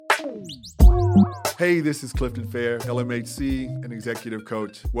Hey, this is Clifton Fair, LMHC and Executive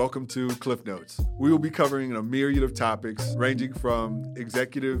Coach. Welcome to Cliff Notes. We will be covering a myriad of topics ranging from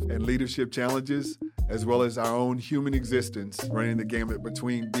executive and leadership challenges, as well as our own human existence, running the gamut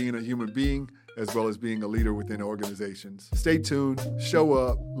between being a human being as well as being a leader within organizations. Stay tuned, show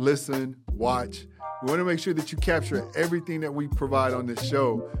up, listen, watch. We want to make sure that you capture everything that we provide on this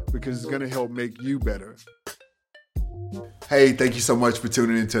show because it's going to help make you better. Hey, thank you so much for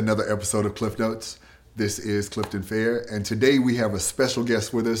tuning in to another episode of Cliff Notes. This is Clifton Fair, and today we have a special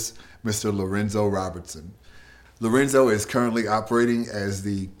guest with us, Mr. Lorenzo Robertson. Lorenzo is currently operating as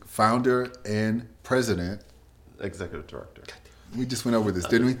the founder and president. Executive director. We just went over this,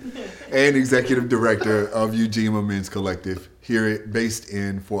 didn't we? And executive director of Ujima Men's Collective, based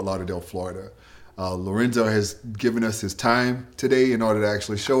in Fort Lauderdale, Florida. Lorenzo has given us his time today in order to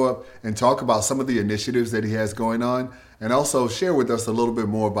actually show up and talk about some of the initiatives that he has going on, and also share with us a little bit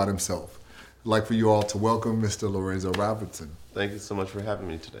more about himself. I'd like for you all to welcome Mr. Lorenzo Robertson. Thank you so much for having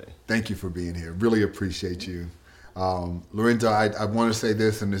me today. Thank you for being here. Really appreciate you. Lorenzo, I want to say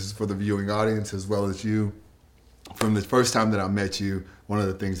this, and this is for the viewing audience as well as you. From the first time that I met you, one of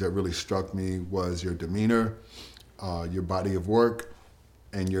the things that really struck me was your demeanor, your body of work,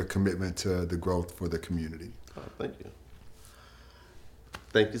 and your commitment to the growth for the community. Oh, thank you.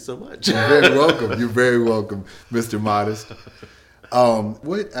 Thank you so much. You're very welcome. You're very welcome, Mr. Modest.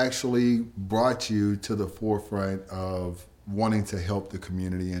 What actually brought you to the forefront of wanting to help the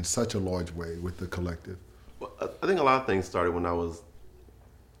community in such a large way with the collective? Well, I think a lot of things started when a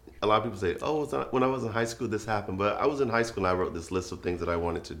lot of people say, when I was in high school this happened, but I was in high school and I wrote this list of things that I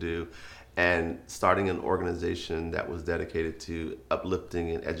wanted to do, and starting an organization that was dedicated to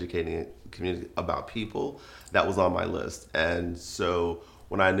uplifting and educating the community about people, that was on my list. And so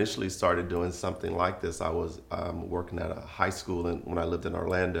when I initially started doing something like this, I was working at a high school when I lived in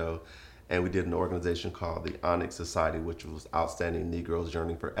Orlando, and we did an organization called the Onyx Society, which was Outstanding Negroes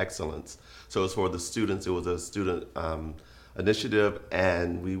Yearning for Excellence. So it was for the students. It was a student initiative,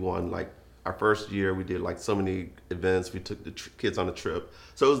 and we won our first year. We did so many events. We took the kids on a trip.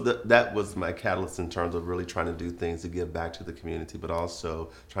 So that was my catalyst in terms of really trying to do things to give back to the community, but also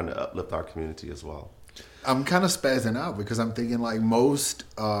trying to uplift our community as well. I'm kind of spazzing out because I'm thinking most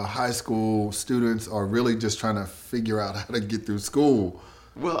high school students are really just trying to figure out how to get through school.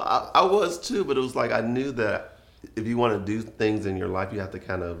 Well, I was too, but it was I knew that if you want to do things in your life, you have to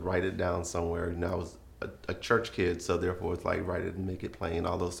kind of write it down somewhere. I was a church kid, so therefore it's write it and make it plain,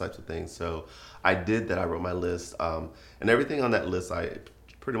 all those types of things. So I did that. I wrote my list, and everything on that list I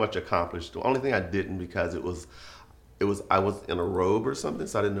pretty much accomplished. The only thing I didn't, because I was in a robe or something,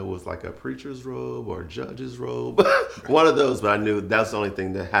 so I didn't know it was a preacher's robe or a judge's robe, one of those. But I knew that's the only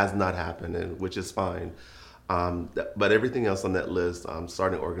thing that has not happened, and which is fine. But everything else on that list,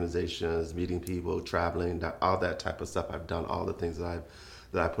 starting organizations, meeting people, traveling, all that type of stuff, I've done all the things that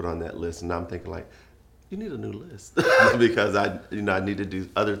I put on that list, and now I'm thinking you need a new list because I need to do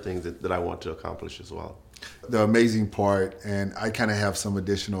other things that I want to accomplish as well. The amazing part, and I kind of have some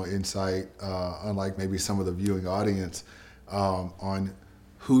additional insight, unlike maybe some of the viewing audience, on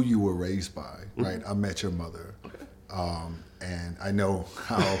who you were raised by, right? I met your mother, and I know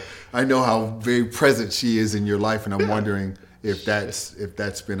how very present she is in your life, and I'm wondering if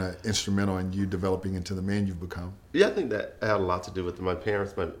that's been instrumental in you developing into the man you've become. Yeah, I think that had a lot to do with my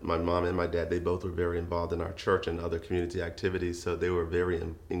parents. My mom and my dad, they both were very involved in our church and other community activities, so they were very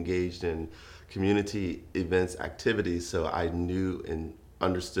engaged in community events, activities, so I knew and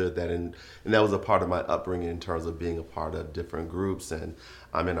understood that, and that was a part of my upbringing in terms of being a part of different groups. And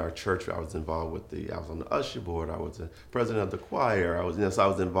I'm in our church. I was involved I was on the usher board. I was the president of the choir. So I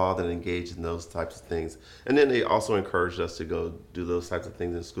was involved and engaged in those types of things. And then they also encouraged us to go do those types of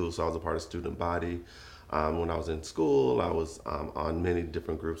things in school. So I was a part of student body. When I was in school, I was on many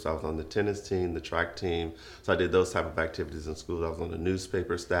different groups. I was on the tennis team, the track team. So I did those type of activities in school. I was on the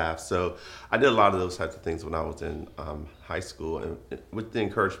newspaper staff. So I did a lot of those types of things when I was in high school. And with the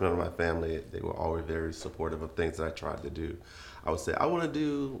encouragement of my family, they were always very supportive of things that I tried to do. I would say, I want to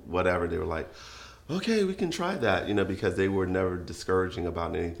do whatever. They were like, okay, we can try that, because they were never discouraging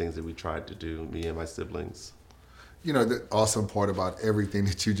about any things that we tried to do, me and my siblings. The awesome part about everything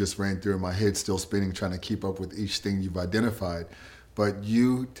that you just ran through, in my head still spinning, trying to keep up with each thing you've identified. But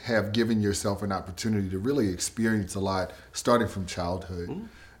you have given yourself an opportunity to really experience a lot, starting from childhood. Mm-hmm.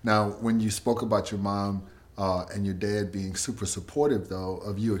 Now, when you spoke about your mom and your dad being super supportive, though,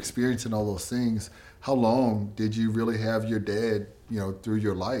 of you experiencing all those things, how long did you really have your dad, through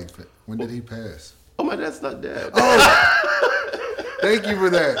your life? When did he pass? Oh, my dad's not dead. Oh, thank you for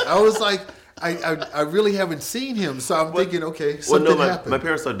that. I was like, I really haven't seen him, so I'm thinking, okay, Well, something no, happened. my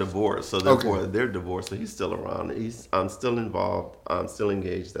parents are divorced, so therefore they're divorced. So he's still around. I'm still involved. I'm still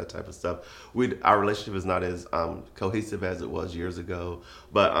engaged. That type of stuff. Our relationship is not as cohesive as it was years ago,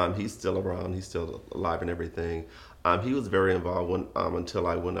 but he's still around. He's still alive and everything. He was very involved until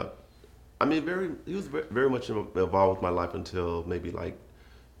I went up. I mean, he was very much involved with my life until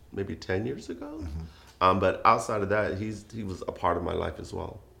maybe 10 years ago. But outside of that, he was a part of my life as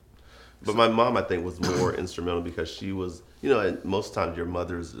well. But my mom, I think, was more instrumental because she was, and most times your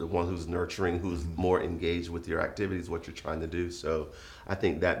mother's the one who's nurturing, who's more engaged with your activities, what you're trying to do. So I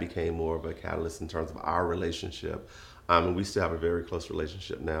think that became more of a catalyst in terms of our relationship. And we still have a very close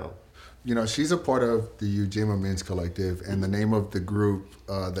relationship now. She's a part of the Ujima Men's Collective, and the name of the group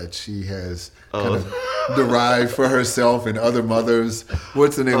that she has kind of derived for herself and other mothers.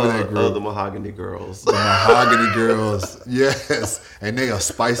 What's the name of that group? The Mahogany Girls. The Mahogany Girls, yes. And they are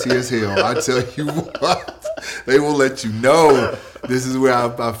spicy as hell. I tell you what, they will let you know this is where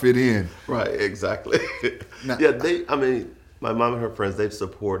I fit in. Right, exactly. Now, my mom and her friends, they've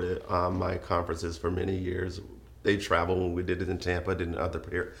supported my conferences for many years. They traveled when we did it in Tampa, did in other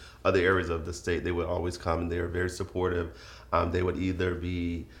areas of the state. They would always come, and they were very supportive. They would either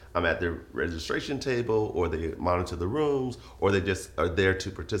be at the registration table, or they monitor the rooms, or they just are there to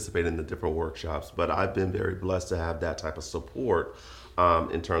participate in the different workshops. But I've been very blessed to have that type of support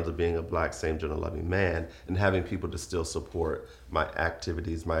in terms of being a Black same-gender loving man and having people to still support my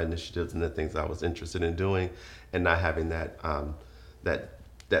activities, my initiatives, and the things I was interested in doing, and not having that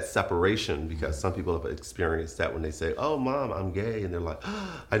separation, because some people have experienced that when they say, "Oh, Mom, I'm gay," and they're like,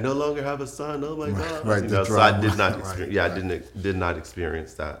 oh, "I no longer have a son." Oh my God! Right, So I did not experience. I did not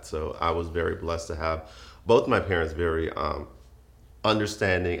experience that. So I was very blessed to have both my parents very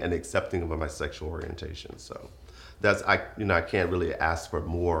understanding and accepting of my sexual orientation. So I can't really ask for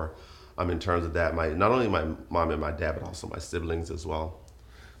more in terms of that. Not only my mom and my dad, but also my siblings as well.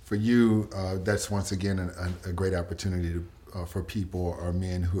 For you, that's once again a great opportunity for people or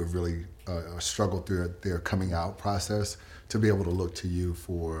men who have really struggled through their coming out process to be able to look to you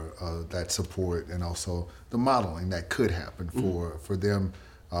for that support, and also the modeling that could happen for them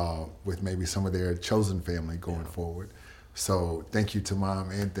with maybe some of their chosen family going forward. So thank you to Mom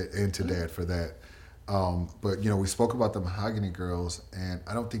and to Dad for that. But we spoke about the Mahogany Girls, and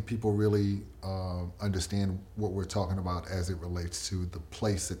I don't think people really understand what we're talking about as it relates to the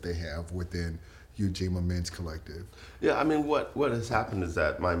place that they have within Ujima Men's Collective. Yeah, what has happened is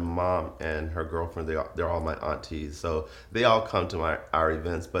that my mom and her girlfriend, they're all my aunties, so they all come to our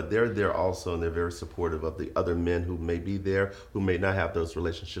events, but they're there also, and they're very supportive of the other men who may be there, who may not have those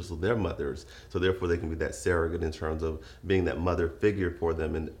relationships with their mothers, so therefore they can be that surrogate in terms of being that mother figure for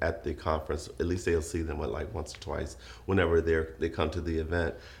them, and at the conference, at least they'll see them once or twice whenever they come to the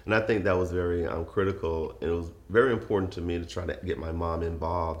event. And I think that was very critical, and it was very important to me to try to get my mom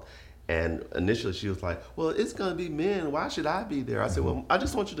involved. And initially she was like, "Well, it's going to be men. Why should I be there?" I said, "Well, I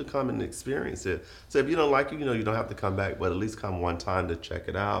just want you to come and experience it. So if you don't like it, you don't have to come back, but at least come one time to check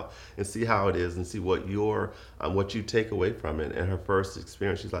it out and see how it is and see what what you take away from it." And her first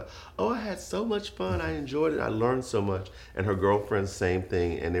experience, she's like, "Oh, I had so much fun. I enjoyed it. I learned so much." And her girlfriends, same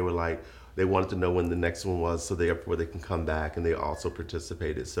thing. And they were like, they wanted to know when the next one was, so therefore they can come back, and they also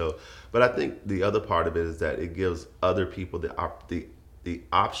participated. So, but I think the other part of it is that it gives other people the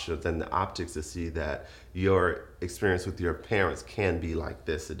options and the optics to see that your experience with your parents can be like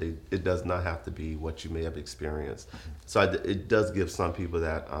this. It does not have to be what you may have experienced. So it does give some people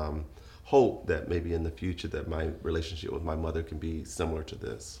that hope that maybe in the future that my relationship with my mother can be similar to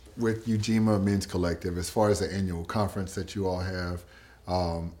this. With Ujima Men's Collective, as far as the annual conference that you all have,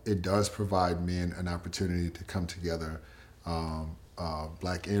 it does provide men an opportunity to come together,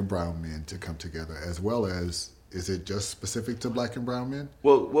 Black and brown men to come together, as well as, is it just specific to Black and brown men?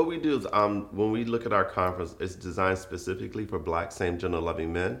 Well, what we do is when we look at our conference, it's designed specifically for Black same-gender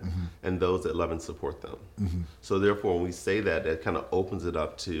loving men and those that love and support them. So therefore, when we say that, that kind of opens it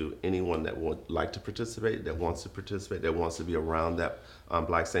up to anyone that would like to participate, that wants to be around that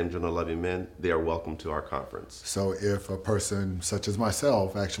Black same-gender loving men. They are welcome to our conference. So if a person such as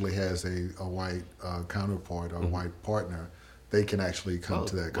myself actually has a white counterpart or a white partner, they can actually come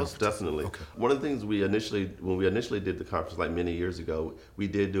to that conference. Most definitely. Okay. One of the things when we initially did the conference many years ago, we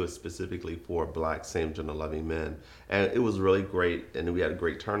did do it specifically for Black same-gender loving men. And it was really great, and we had a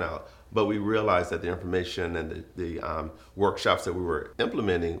great turnout. But we realized that the information and the workshops that we were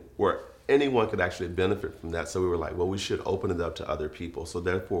implementing were anyone could actually benefit from that. So we were like, well, we should open it up to other people. So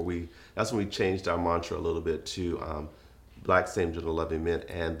therefore, that's when we changed our mantra a little bit to Black same-gender loving men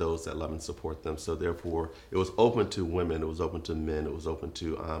and those that love and support them. So therefore, it was open to women, it was open to men, it was open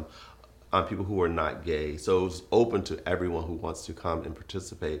to people who are not gay. So it was open to everyone who wants to come and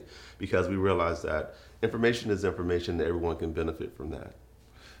participate, because we realized that information is information and everyone can benefit from that.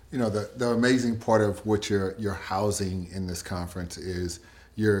 You know, the amazing part of what you're housing in this conference is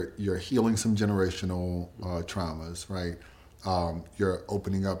you're healing some generational traumas, right? You're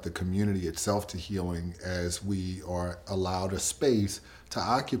opening up the community itself to healing as we are allowed a space to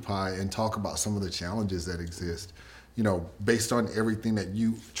occupy and talk about some of the challenges that exist. You know, based on everything that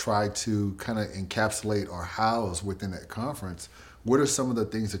you try to kind of encapsulate or house within that conference, what are some of the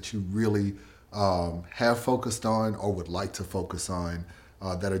things that you really have focused on or would like to focus on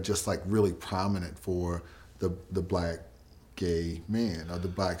that are just like really prominent for the Black gay man or the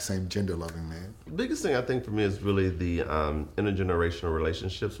Black same gender loving man? The biggest thing I think for me is really the intergenerational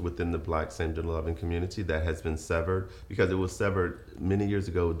relationships within the Black same gender loving community that has been severed, because it was severed many years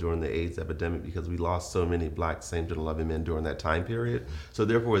ago during the AIDS epidemic, because we lost so many Black same gender loving men during that time period. So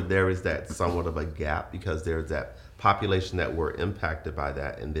therefore there is that somewhat of a gap, because there's that population that were impacted by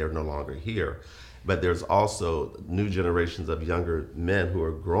that and they're no longer here. But there's also new generations of younger men who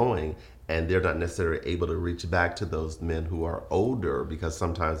are growing, and they're not necessarily able to reach back to those men who are older, because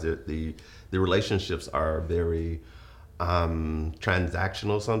sometimes the relationships are very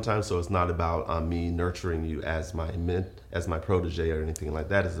transactional sometimes. So it's not about me nurturing you as my protege or anything like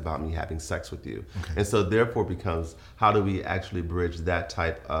that. It's about me having sex with you. Okay. And so therefore becomes, how do we actually bridge that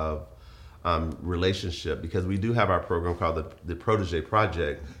type of relationship? Because we do have our program called the Protege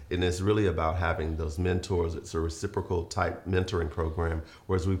Project, and it's really about having those mentors. It's a reciprocal type mentoring program,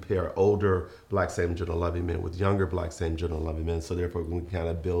 whereas we pair older Black same gender loving men with younger Black same gender loving men. So therefore we can kind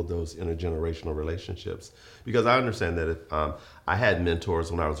of build those intergenerational relationships. Because I understand that if I had mentors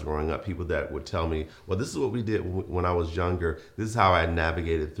when I was growing up, people that would tell me, well, this is what we did when I was younger. This is how I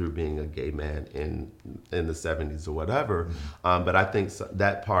navigated through being a gay man in the 70s or whatever. Mm-hmm. But I think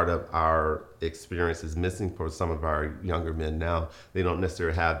that part of our experience is missing for some of our younger men now. They don't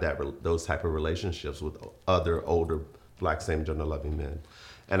necessarily have those type of relationships with other older Black same gender loving men.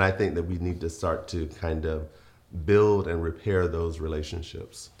 And I think that we need to start to kind of build and repair those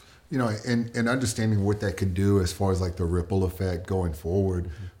relationships. You know, and understanding what that could do as far as like the ripple effect going forward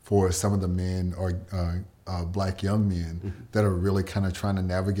mm-hmm. for some of the men or Black young men mm-hmm. that are really kind of trying to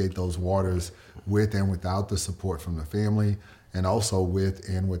navigate those waters with and without the support from the family, and also with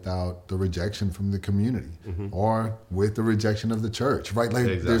and without the rejection from the community mm-hmm. or with the rejection of the church, right? Like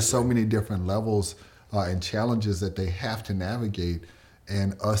exactly. There's so many different levels and challenges that they have to navigate.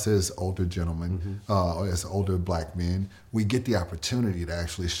 And us as older gentlemen, mm-hmm. As older Black men, we get the opportunity to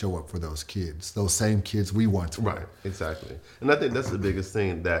actually show up for those kids, those same kids we once were. Right, exactly. And I think that's the biggest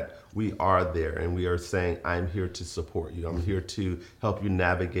thing, that we are there and we are saying, I'm here to support you. I'm mm-hmm. here to help you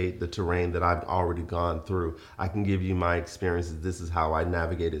navigate the terrain that I've already gone through. I can give you my experiences. This is how I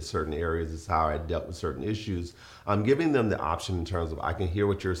navigated certain areas. This is how I dealt with certain issues. I'm giving them the option in terms of, I can hear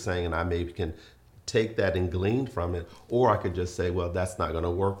what you're saying and I maybe can take that and glean from it, or I could just say, well, that's not going to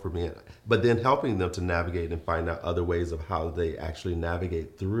work for me. But then helping them to navigate and find out other ways of how they actually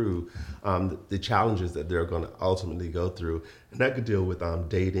navigate through the challenges that they're going to ultimately go through. And that could deal with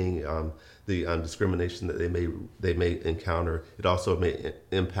dating, the discrimination that they may encounter. It also may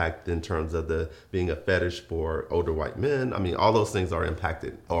impact in terms of being a fetish for older white men. I mean, all those things are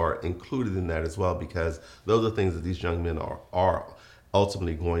impacted or included in that as well, because those are things that these young men are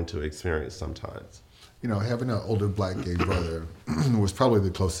ultimately going to experience sometimes. You know, having an older Black gay brother was probably the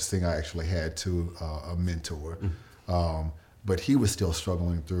closest thing I actually had to a mentor. Mm-hmm. But he was still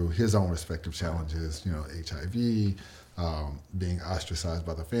struggling through his own respective challenges, you know, HIV, being ostracized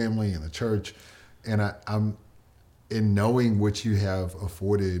by the family and the church. And I'm in knowing what you have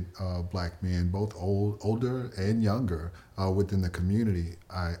afforded Black men, both older and younger, within the community,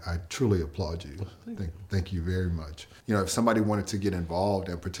 I truly applaud you. Thank you very much. You know, if somebody wanted to get involved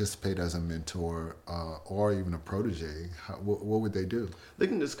and participate as a mentor or even a protege, what would they do? They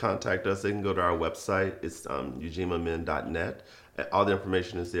can just contact us. They can go to our website. It's ujimamen.net. All the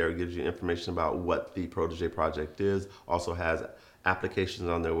information is there. It gives you information about what the Protege Project is. Also has applications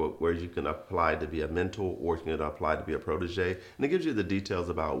on there where you can apply to be a mentor or you can apply to be a protege. And it gives you the details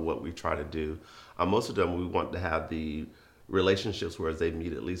about what we try to do. Most of them, we want to have the relationships where they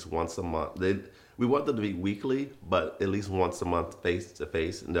meet at least once a month. We want them to be weekly, but at least once a month face to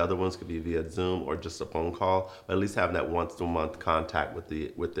face. And the other ones could be via Zoom or just a phone call, but at least having that once a month contact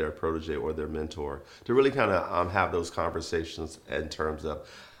with their protege or their mentor to really kind of have those conversations in terms of,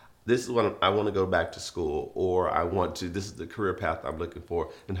 this is when I want to go back to school, or this is the career path I'm looking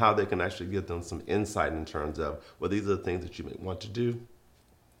for, and how they can actually give them some insight in terms of, well, these are the things that you may want to do.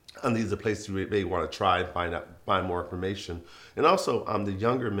 And these are places you may want to try and find more information. And also, the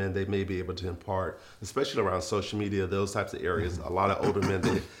younger men, they may be able to impart, especially around social media, those types of areas. A lot of older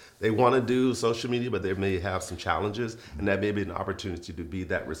men, they want to do social media, but they may have some challenges, and that may be an opportunity to be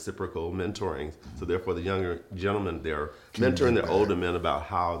that reciprocal mentoring. So therefore, the younger gentlemen, they're mentoring the older men about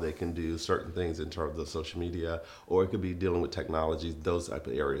how they can do certain things in terms of social media, or it could be dealing with technology, those type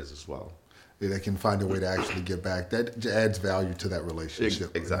of areas as well. They can find a way to actually get back. That adds value to that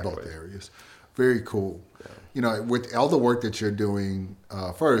relationship Exactly. in both areas. Very cool. Yeah. You know, with all the work that you're doing,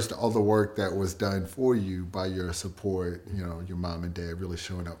 first, all the work that was done for you by your support, you know, your mom and dad really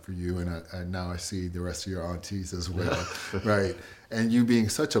showing up for you, and now I see the rest of your aunties as well, right? And you being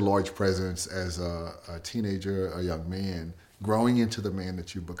such a large presence as a teenager, a young man, growing into the man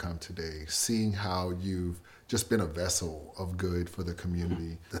that you've become today, seeing how you've just been a vessel of good for the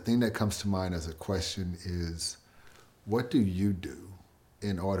community. The thing that comes to mind as a question is, what do you do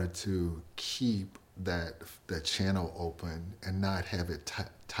in order to keep that channel open and not have it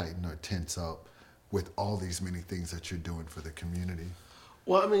tighten or tense up with all these many things that you're doing for the community?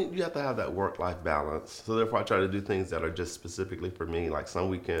 Well, I mean, you have to have that work-life balance. So therefore, I try to do things that are just specifically for me. Like some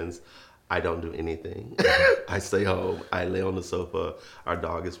weekends, I don't do anything. I stay home. I lay on the sofa. Our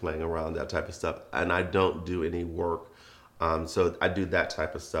dog is playing around, that type of stuff. And I don't do any work. So I do that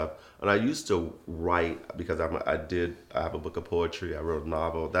type of stuff. And I used to write because I have a book of poetry. I wrote a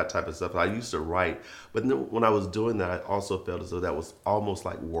novel, that type of stuff. I used to write. But then when I was doing that, I also felt as though that was almost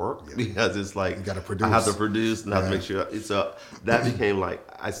like work because it's like you gotta produce. I have to produce and I have to make sure. So that became like,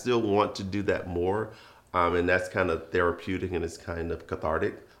 I still want to do that more. And that's kind of therapeutic and it's kind of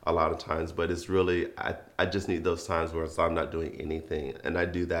cathartic a lot of times, but it's really, I just need those times where I'm not doing anything, and I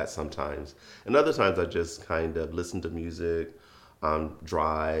do that sometimes. And other times I just kind of listen to music,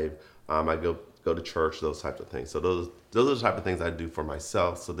 drive, I go to church, those types of things. So those are the type of things I do for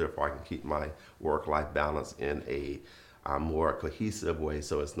myself, so therefore I can keep my work-life balance in a more cohesive way,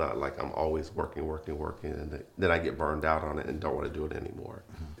 so it's not like I'm always working, and then I get burned out on it and don't want to do it anymore.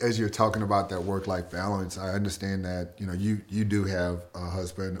 As you're talking about that work-life balance, I understand that, you know, you do have a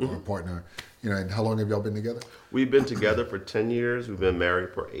husband or a partner, you know, and how long have y'all been together? We've been together for 10 years. We've been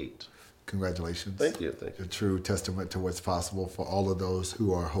married for 8. Congratulations. Thank you. A true testament to what's possible for all of those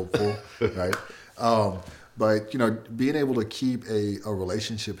who are hopeful, right? But, you know, being able to keep a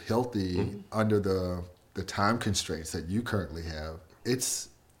relationship healthy under the time constraints that you currently have, it's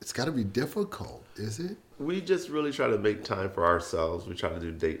got to be difficult, is it? We just really try to make time for ourselves. We try to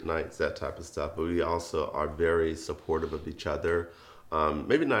do date nights, that type of stuff. But we also are very supportive of each other.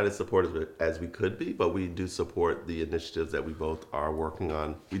 Maybe not as supportive as we could be, but we do support the initiatives that we both are working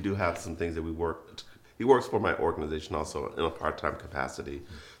on. We do have some things that we work. He works for my organization also in a part-time capacity.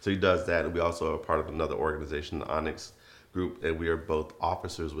 So he does that. And we also are part of another organization, the Onyx Group, and we are both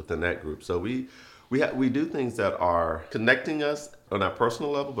officers within that group. So we do things that are connecting us on our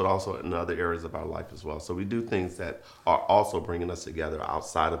personal level, but also in other areas of our life as well. So we do things that are also bringing us together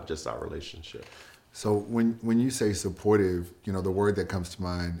outside of just our relationship. So when you say supportive, you know, the word that comes to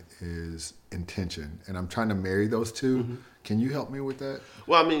mind is intention, and I'm trying to marry those two. Mm-hmm. Can you help me with that?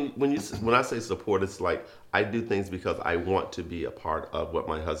 Well, I mean, when I say support, it's like I do things because I want to be a part of what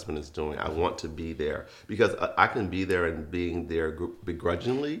my husband is doing. I want to be there because I can be there and being there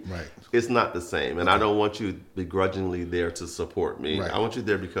begrudgingly. Right. It's not the same. And I don't want you begrudgingly there to support me. Right. I want you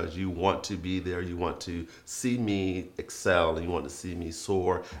there because you want to be there. You want to see me excel and you want to see me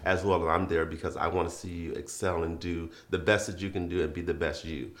soar, as well as I'm there because I want to see you excel and do the best that you can do and be the best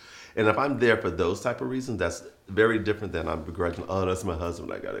you. And if I'm there for those type of reasons, that's very different than I'm begrudging. Oh, that's my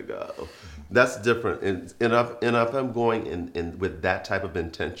husband. I gotta go. That's different. And if I'm going in with that type of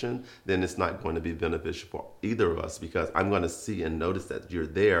intention, then it's not going to be beneficial for either of us because I'm going to see and notice that you're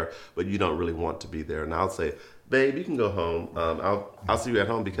there, but you don't really want to be there. And I'll say, babe, you can go home. I'll see you at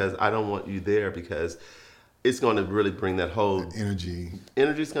home because I don't want you there because it's going to really bring that whole energy.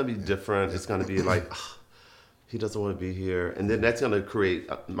 Energy's going to be different. It's going to be like. He doesn't want to be here. And then that's going to create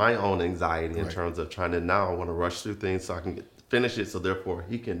my own anxiety in terms of trying to now I want to rush through things so I can finish it so therefore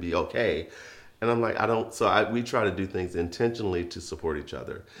he can be okay. And I'm like, we try to do things intentionally to support each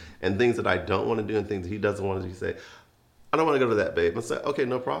other. And things that I don't want to do and things that he doesn't want to do, say, I don't want to go to that, babe. I say, okay,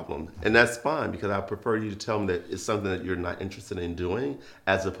 no problem. And that's fine because I prefer you to tell me that it's something that you're not interested in doing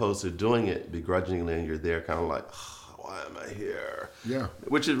as opposed to doing it begrudgingly and you're there kind of like, oh, why am I here? Yeah.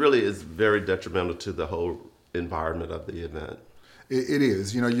 Which really is very detrimental to the whole environment of the event. It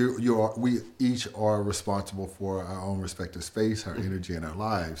is. You know, we each are responsible for our own respective space, our energy, and our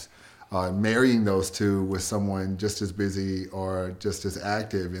lives. Marrying those two with someone just as busy or just as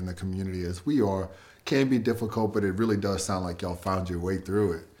active in the community as we are can be difficult, but it really does sound like y'all found your way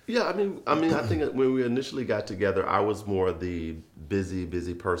through it. Yeah, I think that when we initially got together, I was more the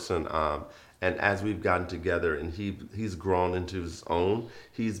busy person. And as we've gotten together, and he's grown into his own,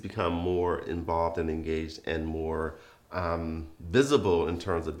 he's become more involved and engaged and more visible in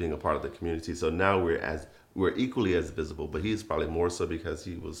terms of being a part of the community. So now we're equally as visible, but he's probably more so because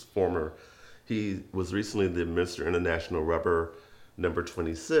he was recently the Mr. International Rubber number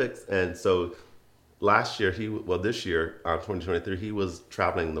 26, and so last year this year 2023 he was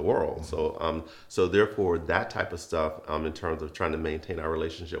traveling the world. So therefore that type of stuff in terms of trying to maintain our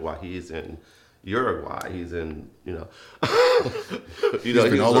relationship while he's in Uruguay, he's in he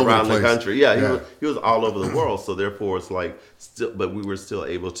been all was over around the the place. country. Yeah, Yeah. he was all over the world. So therefore it's like still, but we were still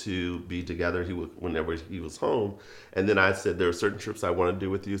able to be together. Whenever he was home. And then I said there are certain trips I want to do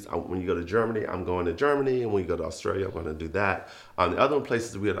with you. So when you go to Germany, I'm going to Germany, and when you go to Australia, I'm going to do that. The other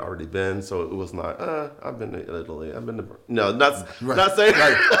places we had already been, so it was not. I've been to Italy. I've been to not saying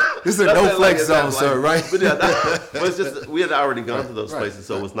This is a no flex zone, sir. Right? But yeah, but it's just we had already gone to those places,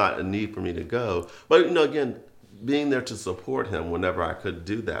 so it was not a need for me to go. But again, being there to support him whenever I could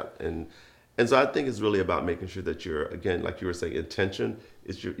do that, and so I think it's really about making sure that you're, again, like you were saying, intention.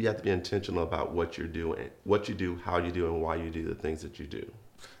 You have to be intentional about what you're doing, what you do, how you do, and why you do the things that you do.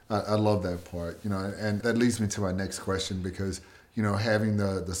 I love that part, and that leads me to my next question because, having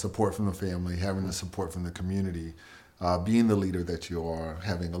the support from the family, having the support from the community, being the leader that you are,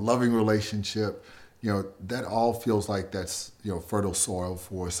 having a loving relationship, that all feels like that's, fertile soil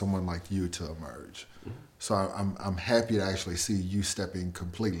for someone like you to emerge. Mm-hmm. So I'm happy to actually see you stepping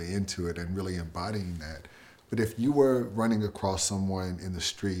completely into it and really embodying that. But if you were running across someone in the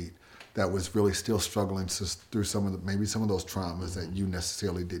street that was really still struggling through maybe some of those traumas that you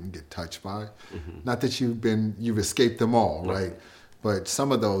necessarily didn't get touched by, not that you've escaped them all, right? But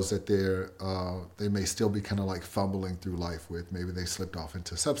some of those that they may still be kind of like fumbling through life with. Maybe they slipped off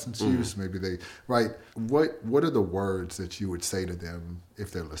into substance use. Maybe what are the words that you would say to them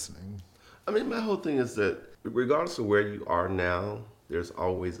if they're listening? My whole thing is that regardless of where you are now, there's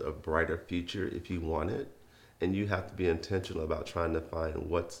always a brighter future if you want it. And you have to be intentional about trying to find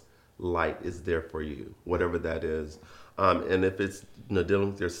what's light is there for you, whatever that is. And if it's dealing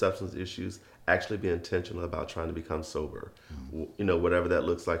with your substance issues, actually be intentional about trying to become sober. Whatever that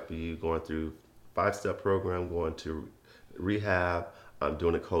looks like for you, going through 5-step program, going to rehab,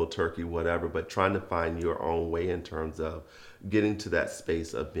 doing a cold turkey, whatever, but trying to find your own way in terms of getting to that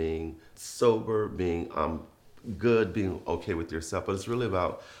space of being sober, being good, being okay with yourself. But it's really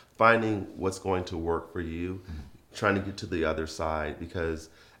about finding what's going to work for you, trying to get to the other side, because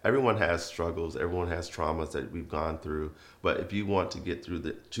everyone has struggles, everyone has traumas that we've gone through. But if you want to get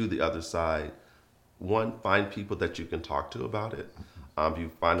to the other side, one, find people that you can talk to about it. If you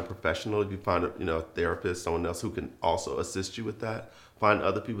find a professional, if you find a therapist, someone else who can also assist you with that, find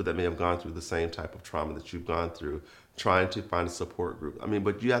other people that may have gone through the same type of trauma that you've gone through, trying to find a support group.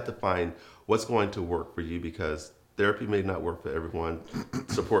 But you have to find what's going to work for you, because therapy may not work for everyone.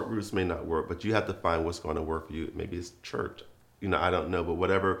 Support groups may not work, but you have to find what's going to work for you. Maybe it's church. I don't know, but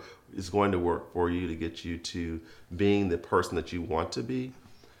whatever is going to work for you to get you to being the person that you want to be,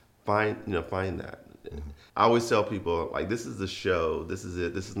 find that. I always tell people, like, this is the show. This is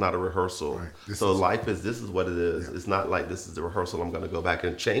it. This is not a rehearsal. Right. This is what it is. Yeah. It's not like this is the rehearsal. I'm going to go back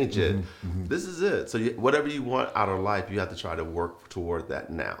and change it. This is it. So whatever you want out of life, you have to try to work toward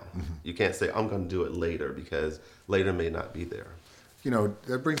that now. You can't say, I'm going to do it later, because later may not be there.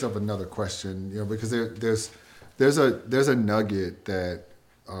 That brings up another question, because there's a nugget that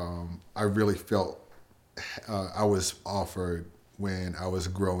I really felt I was offered when I was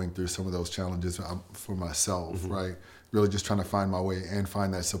growing through some of those challenges for myself, right? Really just trying to find my way and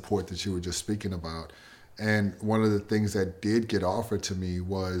find that support that you were just speaking about. And one of the things that did get offered to me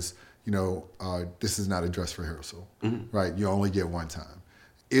was, this is not a dress rehearsal, right? You only get one time.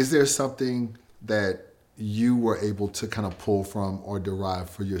 Is there something that you were able to kind of pull from or derive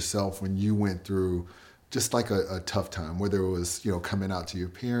for yourself when you went through just like a tough time, whether it was, coming out to your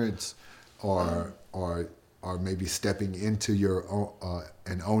parents or maybe stepping into your own,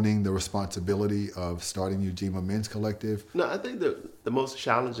 and owning the responsibility of starting Ujima Men's Collective? No, I think the most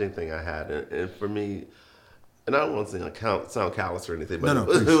challenging thing I had, and for me, and I don't want to sound callous or anything, but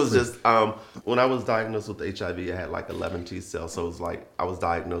it was just when I was diagnosed with HIV, I had like 11 T cells, so it was like I was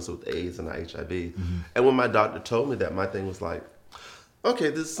diagnosed with AIDS and not HIV. And when my doctor told me that, my thing was like,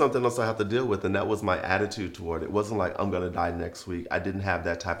 okay, this is something else I have to deal with. And that was my attitude toward it. It wasn't like I'm going to die next week. I didn't have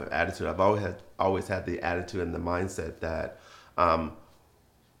that type of attitude. I've always had the attitude and the mindset that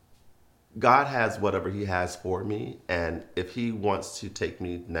God has whatever he has for me. And if he wants to take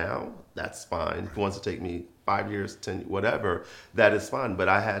me now, that's fine. If he wants to take me 5 years, 10, whatever, that is fine. But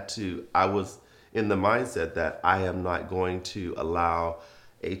I was in the mindset that I am not going to allow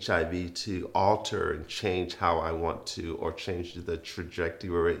HIV to alter and change how I want to, or change the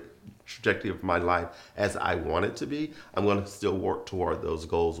trajectory of my life as I want it to be. I'm going to still work toward those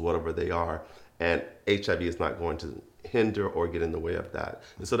goals, whatever they are. And HIV is not going to hinder or get in the way of that.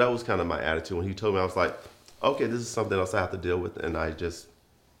 And so that was kind of my attitude. When he told me, I was like, okay, this is something else I have to deal with. And I just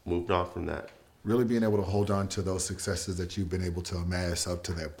moved on from that. Really being able to hold on to those successes that you've been able to amass up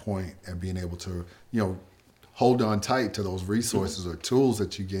to that point, and being able to, hold on tight to those resources or tools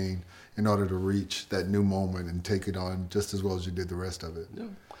that you gain in order to reach that new moment and take it on just as well as you did the rest of it. Yeah.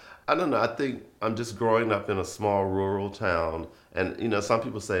 I don't know. I think I'm just growing up in a small rural town. And, some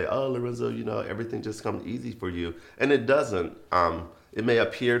people say, oh, Lorenzo, everything just comes easy for you. And it doesn't. It may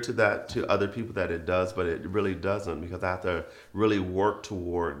appear to other people that it does, but it really doesn't, because I have to really work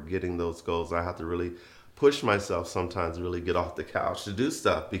toward getting those goals. I have to really push myself sometimes to really get off the couch to do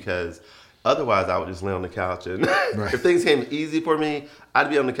stuff, because otherwise I would just lay on the couch. And right. If things came easy for me, I'd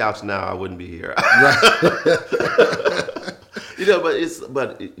be on the couch now. I wouldn't be here. Right.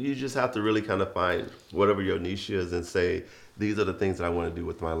 But you just have to really kind of find whatever your niche is and say, these are the things that I want to do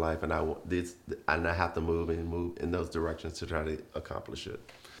with my life, and I have to move in those directions to try to accomplish it.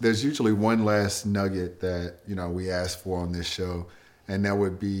 There's usually one last nugget that we ask for on this show, and that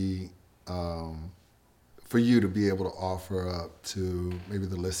would be for you to be able to offer up to maybe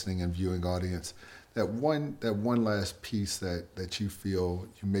the listening and viewing audience that one last piece that you feel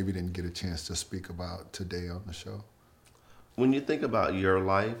you maybe didn't get a chance to speak about today on the show. When you think about your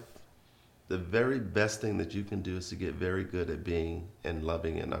life, the very best thing that you can do is to get very good at being and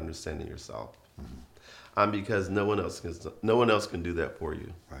loving and understanding yourself. Mm-hmm. Because no one else can do that for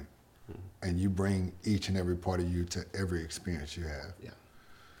you. Right. Mm-hmm. And you bring each and every part of you to every experience you have. Yeah.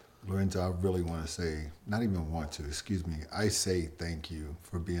 Lorenzo, I really want to say, I say thank you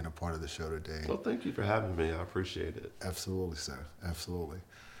for being a part of the show today. Well, thank you for having me. I appreciate it. Absolutely, sir. Absolutely.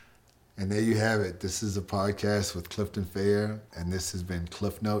 And there you have it. This is a podcast with Clifton Fair, and this has been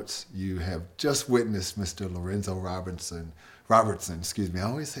Cliff Notes. You have just witnessed Mr. Lorenzo Robertson, I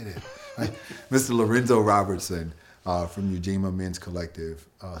always say that, right? Mr. Lorenzo Robertson from Ujima Men's Collective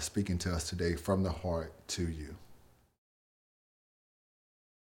speaking to us today from the heart to you.